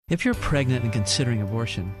If you're pregnant and considering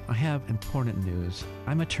abortion, I have important news.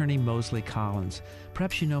 I'm attorney Moseley Collins.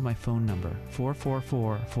 Perhaps you know my phone number,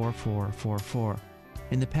 444-4444.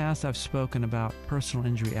 In the past, I've spoken about personal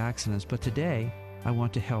injury accidents, but today, I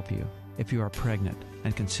want to help you if you are pregnant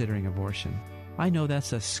and considering abortion. I know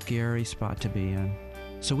that's a scary spot to be in.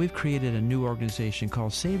 So we've created a new organization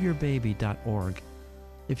called SaveYourBaby.org.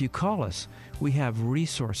 If you call us, we have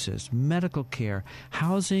resources, medical care,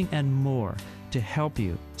 housing, and more to help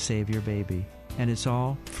you save your baby. And it's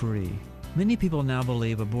all free. Many people now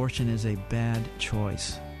believe abortion is a bad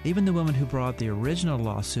choice. Even the woman who brought the original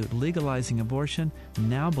lawsuit legalizing abortion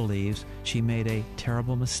now believes she made a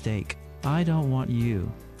terrible mistake. I don't want you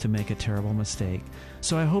to make a terrible mistake.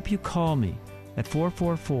 So I hope you call me at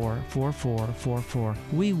 444-4444.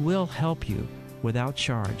 We will help you without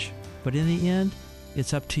charge. But in the end,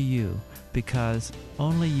 it's up to you, because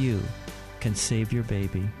only you can save your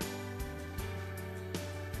baby.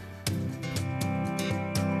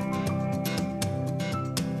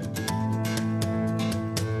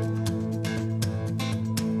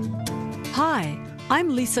 Hi,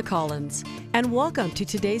 I'm Lisa Collins, and welcome to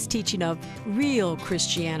today's teaching of Real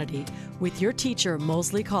Christianity with your teacher,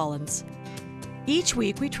 Moseley Collins. Each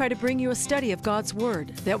week, we try to bring you a study of God's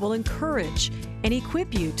Word that will encourage and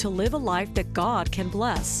equip you to live a life that God can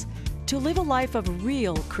bless, to live a life of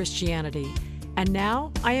real Christianity. And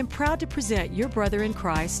now, I am proud to present your brother in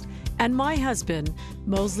Christ and my husband,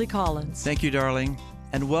 Moseley Collins. Thank you, darling,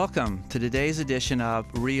 and welcome to today's edition of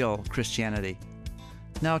Real Christianity.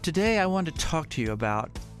 Now, today I want to talk to you about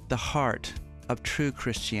the heart of true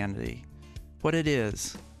Christianity, what it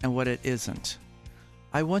is and what it isn't.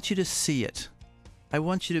 I want you to see it. I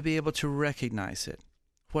want you to be able to recognize it,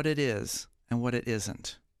 what it is and what it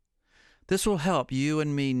isn't. This will help you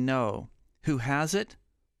and me know who has it,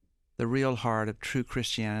 the real heart of true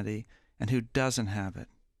Christianity, and who doesn't have it.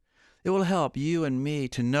 It will help you and me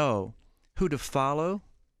to know who to follow,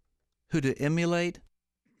 who to emulate,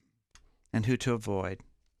 and who to avoid.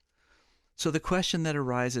 So the question that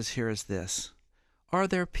arises here is this: are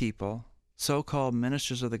there people, so-called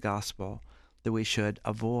ministers of the gospel, that we should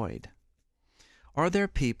avoid? Are there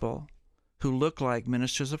people who look like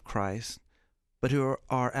ministers of Christ, but who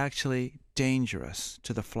are actually dangerous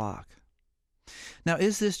to the flock? Now,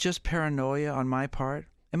 is this just paranoia on my part?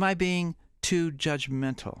 Am I being too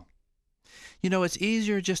judgmental? You know, it's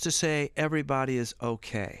easier just to say everybody is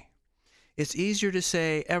okay. It's easier to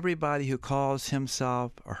say everybody who calls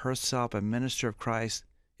himself or herself a minister of Christ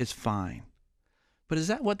is fine. But is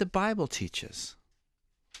that what the Bible teaches?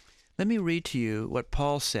 Let me read to you what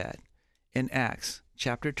Paul said in Acts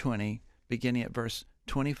chapter 20, beginning at verse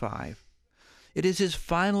 25. It is his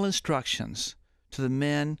final instructions to the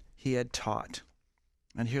men he had taught.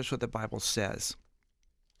 And here's what the Bible says.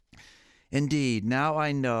 Indeed, now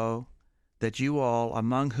I know that you all,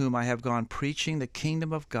 among whom I have gone preaching the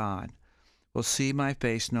kingdom of God, will see my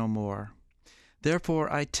face no more. Therefore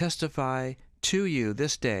I testify to you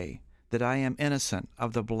this day that I am innocent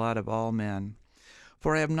of the blood of all men.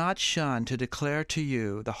 For I have not shunned to declare to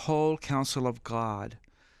you the whole counsel of God.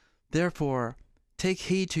 Therefore take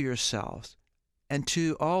heed to yourselves and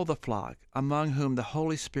to all the flock, among whom the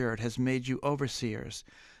Holy Spirit has made you overseers,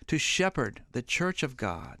 to shepherd the church of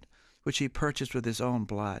God, which he purchased with his own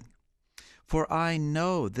blood. For I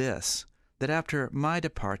know this, that after my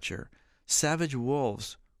departure, savage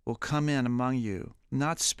wolves will come in among you,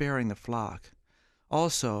 not sparing the flock.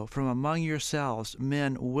 Also, from among yourselves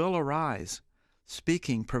men will arise,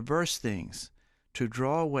 speaking perverse things, to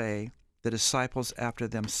draw away the disciples after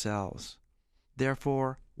themselves.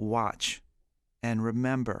 Therefore, watch and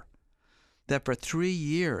remember that for 3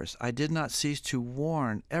 years I did not cease to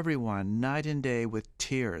warn everyone night and day with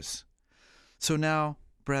tears. So now,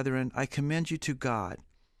 brethren, I commend you to God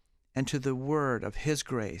and to the word of his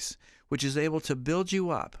grace, which is able to build you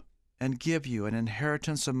up and give you an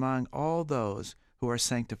inheritance among all those who are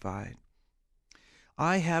sanctified.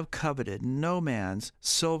 I have coveted no man's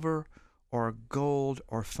silver or gold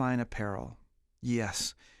or fine apparel.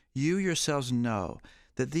 Yes, you yourselves know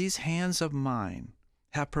that these hands of mine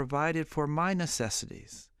have provided for my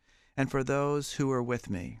necessities and for those who are with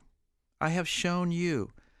me. I have shown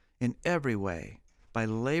you in every way, by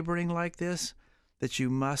laboring like this, that you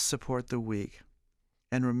must support the weak.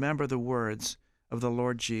 And remember the words of the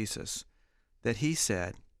Lord Jesus, that he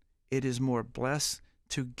said, "It is more blessed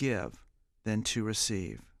to give than to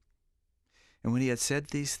receive." And when he had said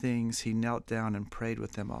these things, he knelt down and prayed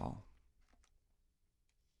with them all.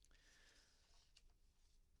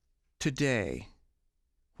 Today,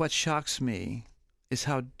 what shocks me is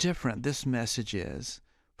how different this message is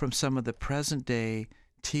from some of the present-day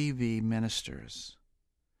TV ministers.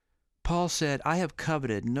 Paul said, I have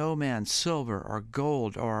coveted no man's silver or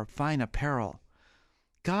gold or fine apparel.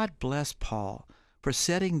 God bless Paul for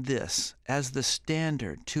setting this as the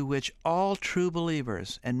standard to which all true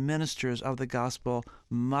believers and ministers of the gospel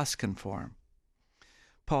must conform.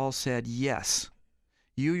 Paul said, yes,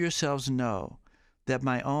 you yourselves know that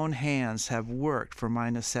my own hands have worked for my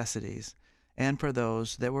necessities and for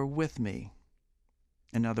those that were with me.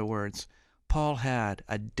 In other words, Paul had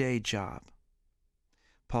a day job.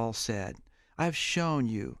 Paul said, I have shown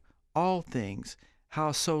you all things,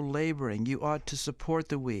 how so laboring you ought to support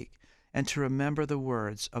the weak and to remember the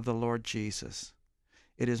words of the Lord Jesus.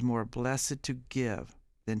 It is more blessed to give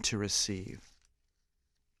than to receive.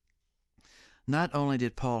 Not only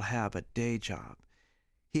did Paul have a day job,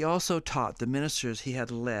 he also taught the ministers he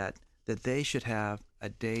had led that they should have a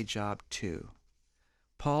day job too.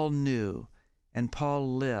 Paul knew and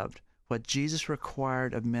Paul lived what Jesus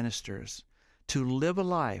required of ministers, to live a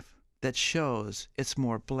life that shows it's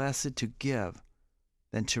more blessed to give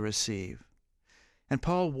than to receive. And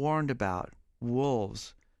Paul warned about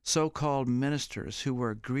wolves, so-called ministers who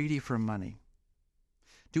were greedy for money.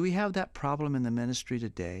 Do we have that problem in the ministry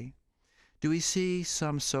today? Do we see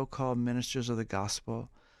some so-called ministers of the gospel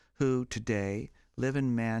who today live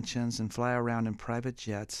in mansions and fly around in private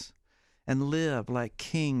jets and live like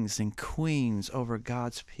kings and queens over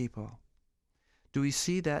God's people? Do we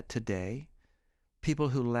see that today? People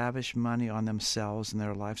who lavish money on themselves and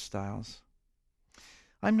their lifestyles.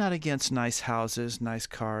 I'm not against nice houses, nice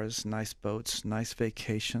cars, nice boats, nice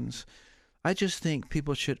vacations. I just think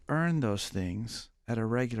people should earn those things at a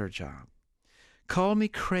regular job. Call me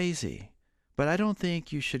crazy, but I don't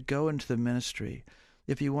think you should go into the ministry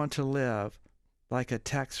if you want to live like a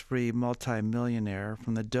tax-free multimillionaire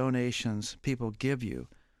from the donations people give you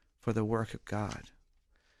for the work of God.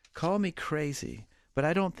 Call me crazy, but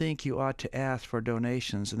I don't think you ought to ask for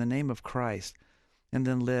donations in the name of Christ and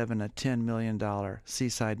then live in a $10 million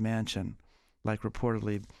seaside mansion like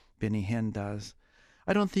reportedly Benny Hinn does.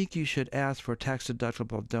 I don't think you should ask for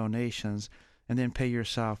tax-deductible donations and then pay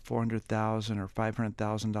yourself $400,000 or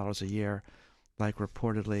 $500,000 a year like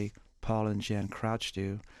reportedly Paul and Jan Crouch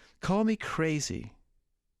do. Call me crazy,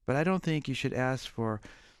 but I don't think you should ask for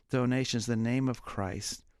donations in the name of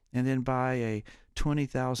Christ and then buy a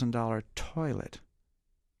 $20,000 toilet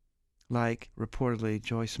like reportedly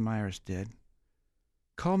Joyce Myers did.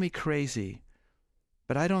 Call me crazy,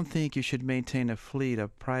 but I don't think you should maintain a fleet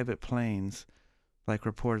of private planes like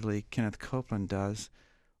reportedly Kenneth Copeland does,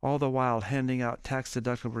 all the while handing out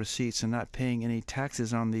tax-deductible receipts and not paying any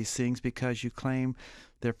taxes on these things because you claim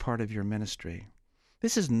they're part of your ministry.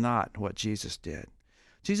 This is not what Jesus did.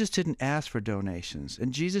 Jesus didn't ask for donations,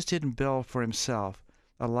 and Jesus didn't build for himself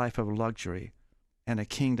a life of luxury and a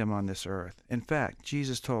kingdom on this earth. In fact,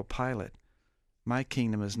 Jesus told Pilate, my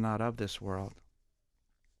kingdom is not of this world.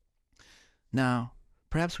 Now,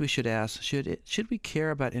 perhaps we should ask, should we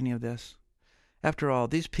care about any of this? After all,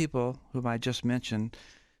 these people whom I just mentioned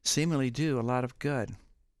seemingly do a lot of good.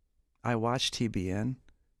 I watch TBN,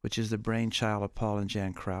 which is the brainchild of Paul and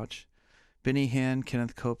Jan Crouch. Benny Hinn,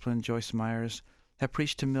 Kenneth Copeland, Joyce Myers have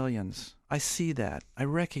preached to millions. I see that. I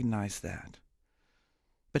recognize that.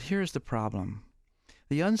 But here's the problem.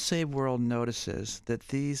 The unsaved world notices that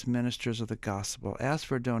these ministers of the gospel ask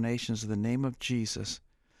for donations in the name of Jesus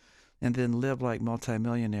and then live like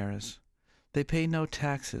multimillionaires. They pay no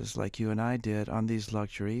taxes like you and I did on these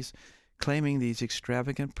luxuries, claiming these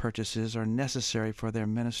extravagant purchases are necessary for their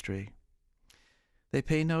ministry. They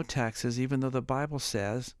pay no taxes even though the Bible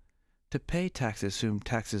says to pay taxes whom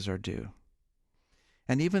taxes are due.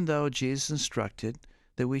 And even though Jesus instructed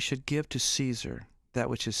that we should give to Caesar that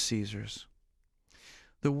which is Caesar's.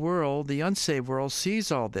 The world, the unsaved world,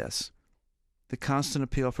 sees all this. The constant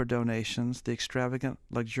appeal for donations, the extravagant,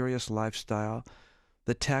 luxurious lifestyle,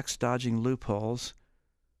 the tax-dodging loopholes.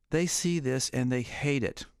 They see this and they hate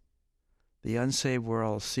it. The unsaved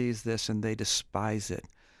world sees this and they despise it.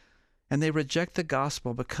 And they reject the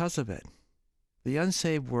gospel because of it. The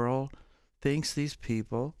unsaved world thinks these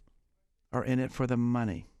people are in it for the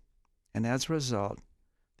money. And as a result,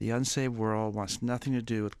 the unsaved world wants nothing to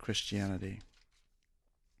do with Christianity.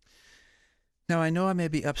 Now, I know I may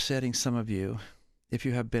be upsetting some of you if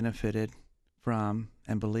you have benefited from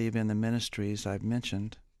and believe in the ministries I've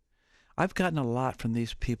mentioned. I've gotten a lot from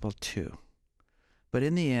these people too. But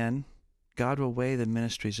in the end, God will weigh the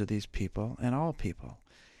ministries of these people and all people.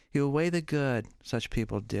 He will weigh the good such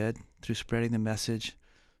people did through spreading the message,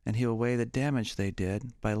 and he will weigh the damage they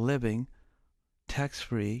did by living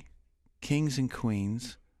tax-free kings and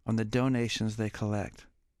queens on the donations they collect.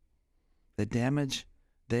 The damage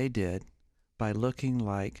they did by looking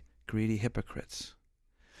like greedy hypocrites.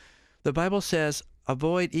 The Bible says,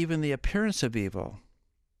 avoid even the appearance of evil.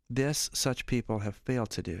 This such people have failed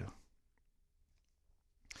to do.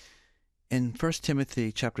 In 1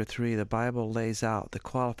 Timothy chapter 3, the Bible lays out the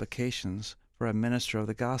qualifications for a minister of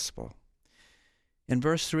the gospel. In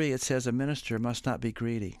verse 3, it says a minister must not be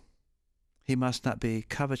greedy. He must not be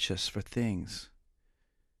covetous for things.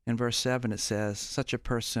 In verse 7, it says such a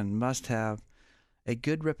person must have a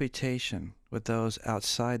good reputation with those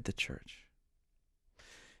outside the church.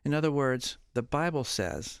 In other words, the Bible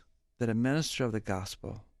says that a minister of the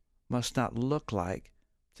gospel must not look like,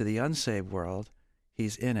 to the unsaved world,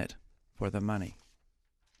 he's in it for the money.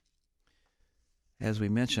 As we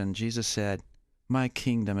mentioned, Jesus said, "My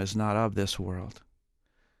kingdom is not of this world."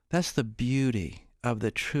 That's the beauty of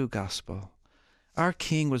the true gospel. Our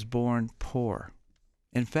King was born poor.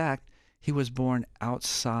 In fact, he was born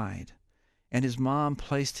outside, and his mom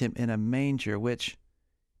placed him in a manger, which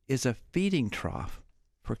is a feeding trough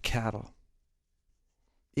for cattle.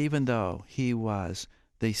 Even though he was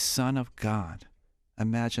the Son of God,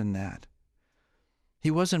 imagine that.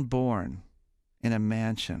 He wasn't born in a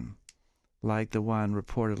mansion like the one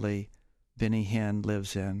reportedly Benny Hinn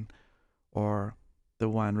lives in, or the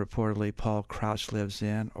one reportedly Paul Crouch lives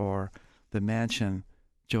in, or the mansion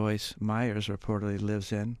Joyce Myers reportedly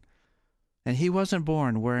lives in. And he wasn't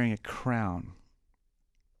born wearing a crown.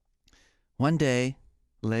 One day,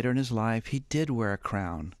 later in his life, he did wear a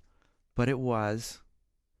crown, but it was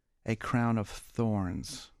a crown of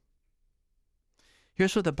thorns.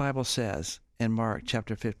 Here's what the Bible says in Mark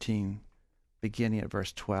chapter 15, beginning at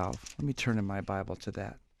verse 12. Let me turn in my Bible to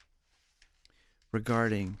that.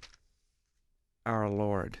 Regarding our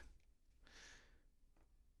Lord.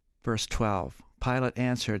 Verse 12, Pilate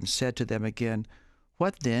answered and said to them again,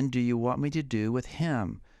 "What then do you want me to do with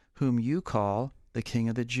him whom you call the King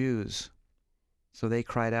of the Jews?" So they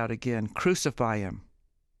cried out again, "Crucify him."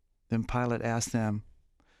 Then Pilate asked them,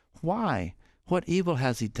 "Why? What evil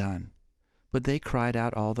has he done?" But they cried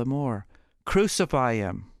out all the more, "Crucify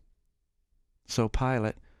him." So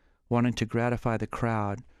Pilate, wanting to gratify the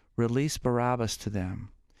crowd, released Barabbas to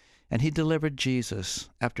them, and he delivered Jesus,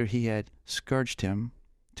 after he had scourged him,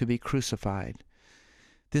 to be crucified.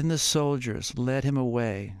 Then the soldiers led him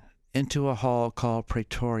away into a hall called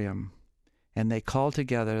Praetorium, and they called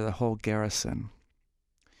together the whole garrison.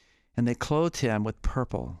 And they clothed him with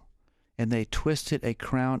purple, and they twisted a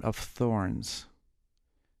crown of thorns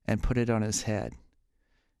and put it on his head,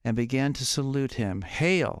 and began to salute him,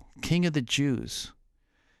 "Hail, King of the Jews!"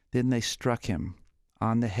 Then they struck him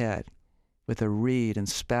on the head with a reed and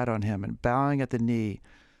spat on him, and bowing at the knee,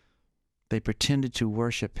 they pretended to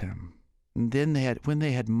worship him. And then when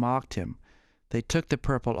they had mocked him, they took the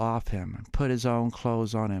purple off him and put his own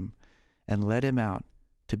clothes on him and led him out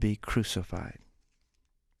to be crucified.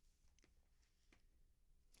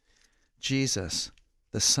 Jesus,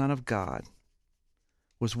 the Son of God,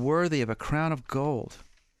 was worthy of a crown of gold,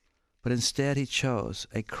 but instead he chose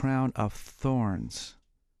a crown of thorns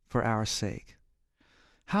for our sake.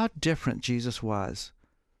 How different Jesus was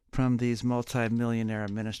from these multimillionaire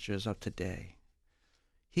ministers of today.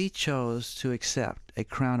 He chose to accept a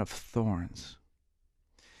crown of thorns.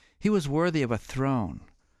 He was worthy of a throne,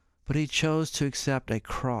 but he chose to accept a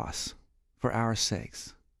cross for our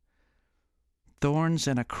sakes. Thorns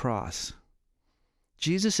and a cross.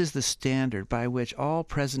 Jesus is the standard by which all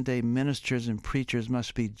present-day ministers and preachers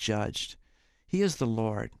must be judged. He is the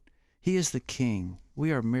Lord. He is the King.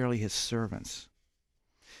 We are merely his servants.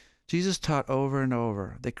 Jesus taught over and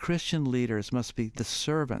over that Christian leaders must be the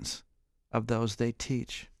servants of those they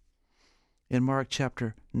teach. In Mark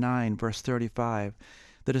chapter 9, verse 35,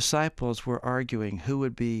 the disciples were arguing who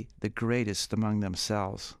would be the greatest among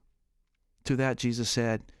themselves. To that Jesus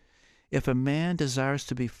said, "If a man desires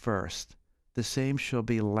to be first, the same shall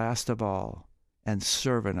be last of all and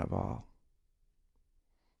servant of all."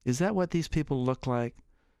 Is that what these people look like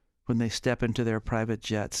when they step into their private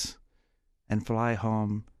jets and fly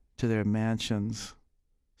home to their mansions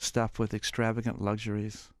stuffed with extravagant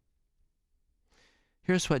luxuries?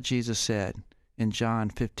 Here's what Jesus said in John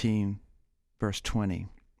 15, verse 20.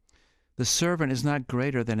 "The servant is not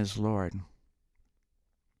greater than his Lord."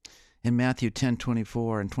 In Matthew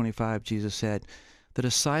 10:24 and 25, Jesus said, "The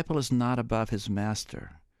disciple is not above his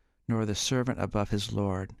master, nor the servant above his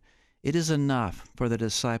Lord. It is enough for the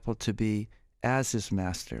disciple to be as his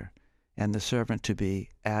master, and the servant to be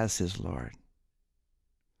as his Lord."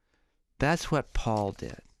 That's what Paul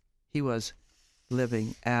did. He was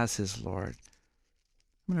living as his Lord.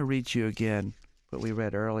 I'm going to read you again what we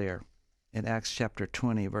read earlier in Acts chapter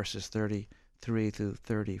 20, verses 33 through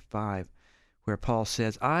 35, where Paul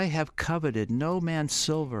says, "I have coveted no man's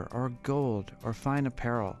silver or gold or fine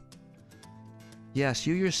apparel. Yes,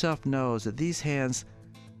 you yourself knows that these hands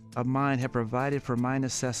of mine have provided for my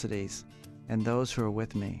necessities and those who are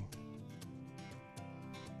with me.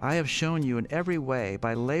 I have shown you in every way,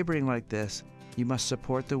 by laboring like this, you must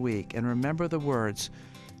support the weak, and remember the words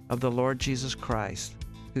of the Lord Jesus Christ,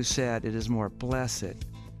 who said, it is more blessed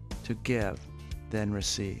to give than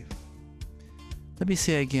receive. Let me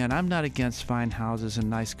say again, I'm not against fine houses and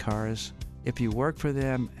nice cars if you work for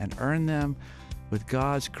them and earn them with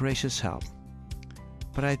God's gracious help.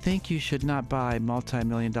 But I think you should not buy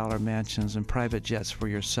multi-million-dollar mansions and private jets for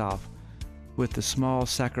yourself with the small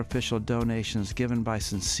sacrificial donations given by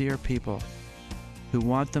sincere people who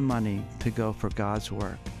want the money to go for God's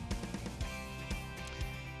work.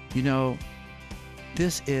 You know,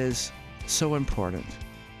 this is so important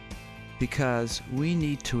because we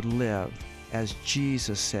need to live as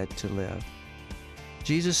Jesus said to live.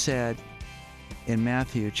 Jesus said in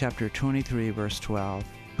Matthew chapter 23, verse 12,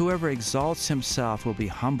 whoever exalts himself will be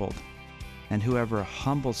humbled, and whoever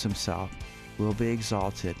humbles himself will be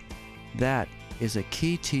exalted. That is a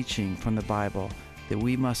key teaching from the Bible that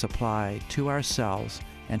we must apply to ourselves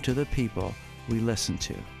and to the people we listen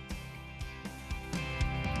to.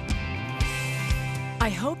 I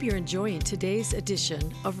hope you're enjoying today's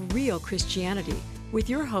edition of Real Christianity with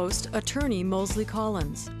your host, attorney Moseley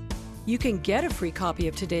Collins. You can get a free copy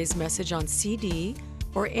of today's message on CD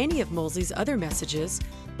or any of Moseley's other messages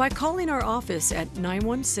by calling our office at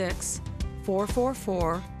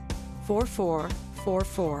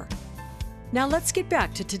 916-444-4444. Now let's get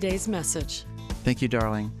back to today's message. Thank you,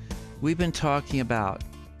 darling. We've been talking about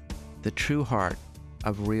the true heart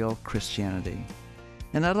of real Christianity.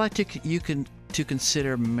 And I'd like you to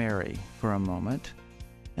consider Mary for a moment.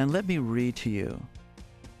 And let me read to you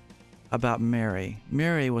about Mary.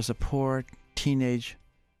 Mary was a poor teenage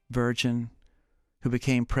virgin who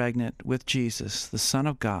became pregnant with Jesus, the Son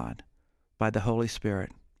of God, by the Holy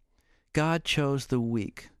Spirit. God chose the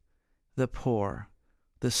weak, the poor,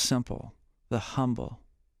 the simple, the humble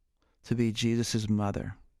to be Jesus'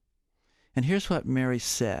 mother. And here's what Mary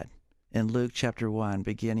said in Luke chapter 1,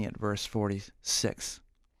 beginning at verse 46.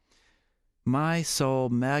 My soul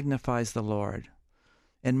magnifies the Lord,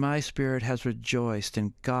 and my spirit has rejoiced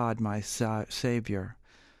in God my Savior,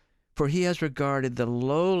 for he has regarded the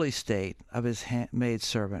lowly state of his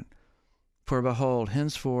maidservant. For behold,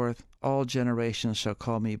 henceforth all generations shall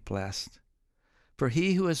call me blessed. For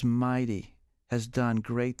he who is mighty has done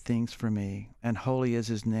great things for me, and holy is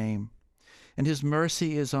his name. And his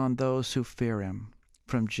mercy is on those who fear him,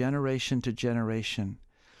 from generation to generation.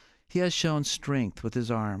 He has shown strength with his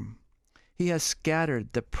arm. He has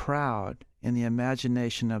scattered the proud in the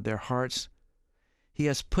imagination of their hearts. He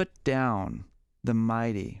has put down the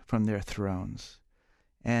mighty from their thrones,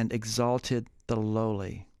 and exalted the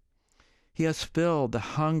lowly. He has filled the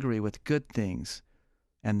hungry with good things,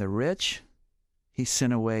 and the rich he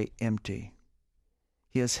sent away empty.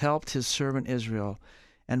 He has helped his servant Israel,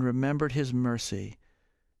 and remembered his mercy,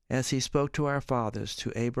 as he spoke to our fathers,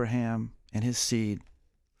 to Abraham and his seed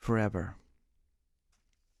forever.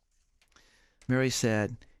 Mary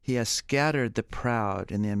said, he has scattered the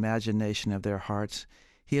proud in the imagination of their hearts.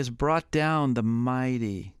 He has brought down the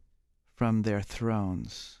mighty from their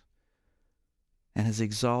thrones, and has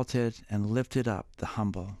exalted and lifted up the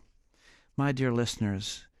humble. My dear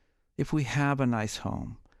listeners, if we have a nice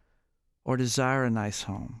home, or desire a nice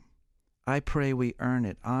home, I pray we earn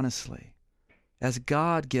it honestly, as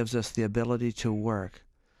God gives us the ability to work.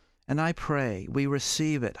 And I pray we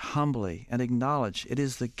receive it humbly and acknowledge it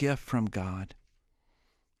is the gift from God.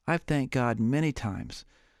 I've thanked God many times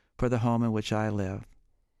for the home in which I live,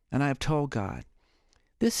 and I have told God,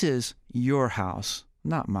 this is your house,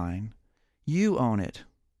 not mine. You own it,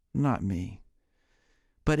 not me.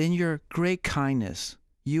 But in your great kindness,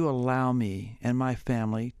 you allow me and my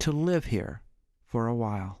family to live here for a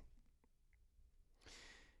while.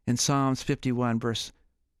 In Psalms 51, verse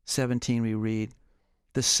 17, we read,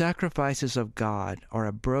 the sacrifices of God are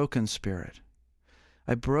a broken spirit.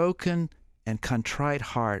 A broken and contrite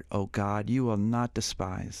heart, O God, you will not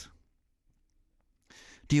despise.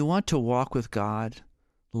 Do you want to walk with God,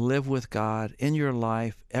 live with God in your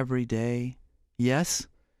life every day? Yes,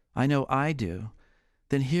 I know I do.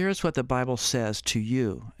 Then here's what the Bible says to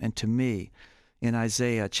you and to me in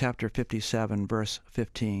Isaiah chapter 57, verse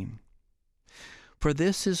 15. For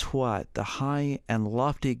this is what the high and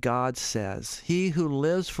lofty God says, he who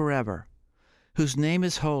lives forever, whose name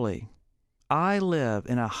is holy. I live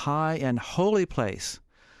in a high and holy place,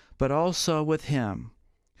 but also with him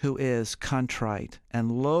who is contrite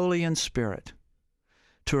and lowly in spirit,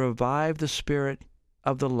 to revive the spirit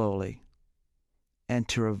of the lowly, and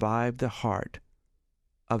to revive the heart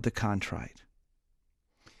of the contrite.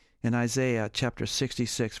 In Isaiah chapter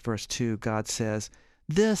 66, verse 2, God says,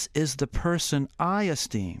 "This is the person I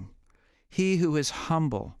esteem, he who is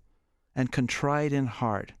humble and contrite in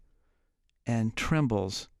heart and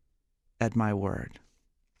trembles at my word."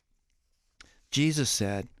 Jesus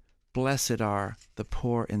said, "Blessed are the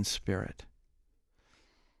poor in spirit."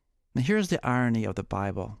 Now here's the irony of the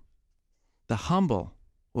Bible. The humble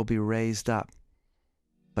will be raised up,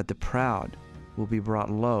 but the proud will be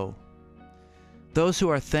brought low. Those who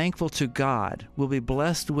are thankful to God will be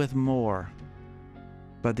blessed with more,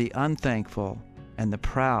 but the unthankful and the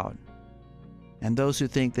proud and those who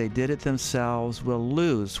think they did it themselves will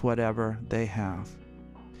lose whatever they have.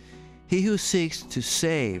 He who seeks to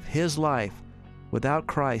save his life without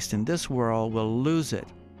Christ in this world will lose it,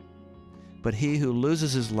 but he who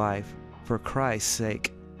loses his life for Christ's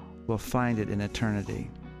sake will find it in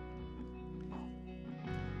eternity.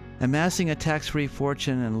 Amassing a tax-free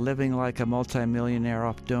fortune and living like a multimillionaire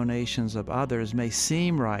off donations of others may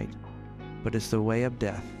seem right, but it's the way of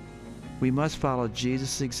death. We must follow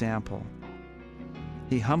Jesus' example.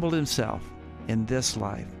 He humbled himself in this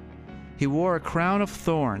life. He wore a crown of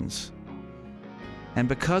thorns, and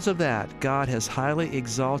because of that, God has highly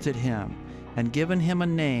exalted him and given him a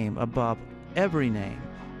name above every name,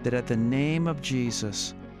 that at the name of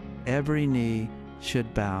Jesus, every knee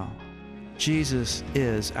should bow. Jesus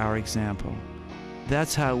is our example.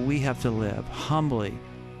 That's how we have to live, humbly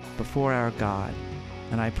before our God.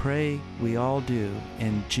 And I pray we all do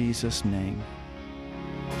in Jesus' name.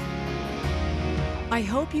 I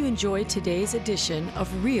hope you enjoyed today's edition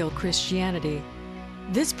of Real Christianity.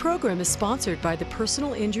 This program is sponsored by the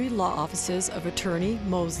Personal Injury Law Offices of Attorney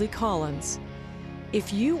Moseley Collins.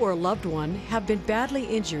 If you or a loved one have been badly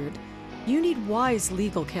injured, you need wise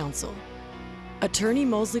legal counsel. Attorney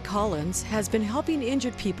Moseley Collins has been helping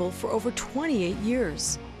injured people for over 28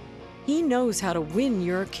 years. He knows how to win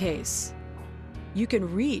your case. You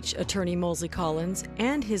can reach Attorney Moseley Collins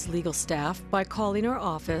and his legal staff by calling our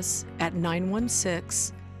office at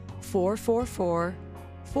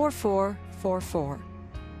 916-444-4444.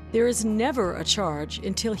 There is never a charge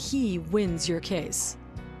until he wins your case.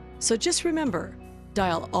 So just remember,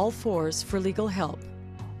 dial all fours for legal help.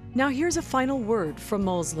 Now here's a final word from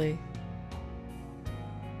Moseley.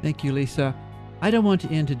 Thank you, Lisa. I don't want to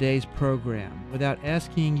end today's program without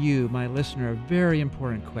asking you, my listener, a very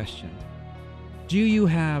important question. Do you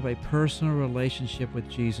have a personal relationship with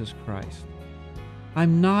Jesus Christ?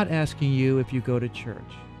 I'm not asking you if you go to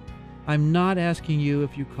church. I'm not asking you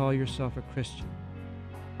if you call yourself a Christian.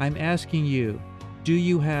 I'm asking you, do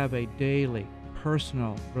you have a daily,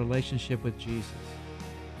 personal relationship with Jesus?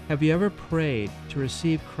 Have you ever prayed to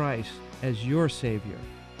receive Christ as your Savior?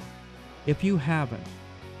 If you haven't,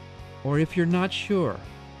 or if you're not sure,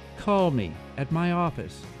 call me at my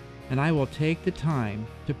office and I will take the time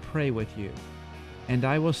to pray with you, and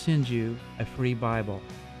I will send you a free Bible.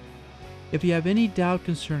 If you have any doubt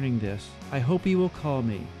concerning this, I hope you will call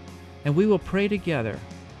me and we will pray together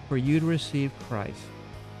for you to receive Christ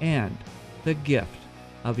and the gift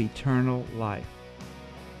of eternal life.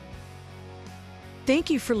 Thank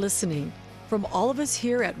you for listening. From all of us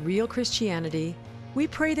here at Real Christianity, we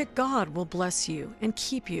pray that God will bless you and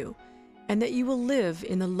keep you, and that you will live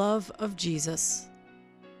in the love of Jesus.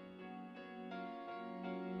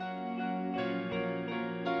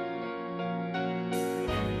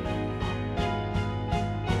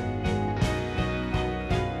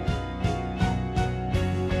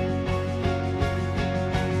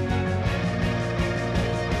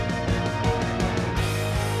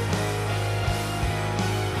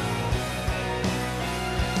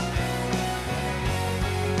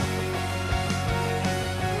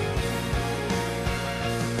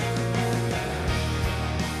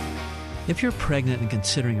 If you're pregnant and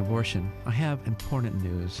considering abortion, I have important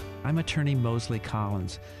news. I'm attorney Moseley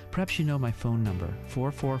Collins. Perhaps you know my phone number,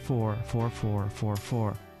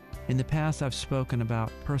 444-4444. In the past, I've spoken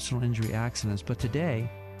about personal injury accidents, but today,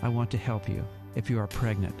 I want to help you if you are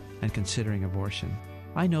pregnant and considering abortion.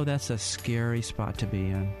 I know that's a scary spot to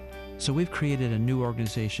be in. So we've created a new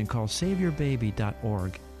organization called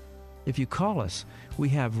SaveYourBaby.org. If you call us, we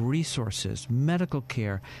have resources, medical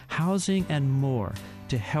care, housing, and more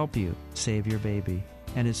to help you save your baby.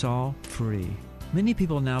 And it's all free. Many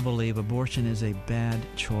people now believe abortion is a bad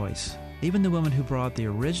choice. Even the woman who brought the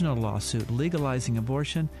original lawsuit legalizing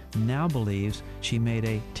abortion now believes she made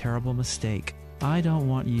a terrible mistake. I don't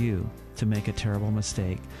want you to make a terrible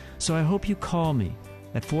mistake. So I hope you call me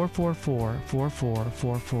at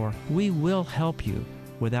 444-4444. We will help you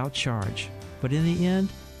without charge. But in the end,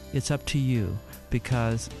 it's up to you,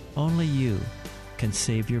 because only you can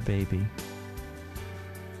save your baby.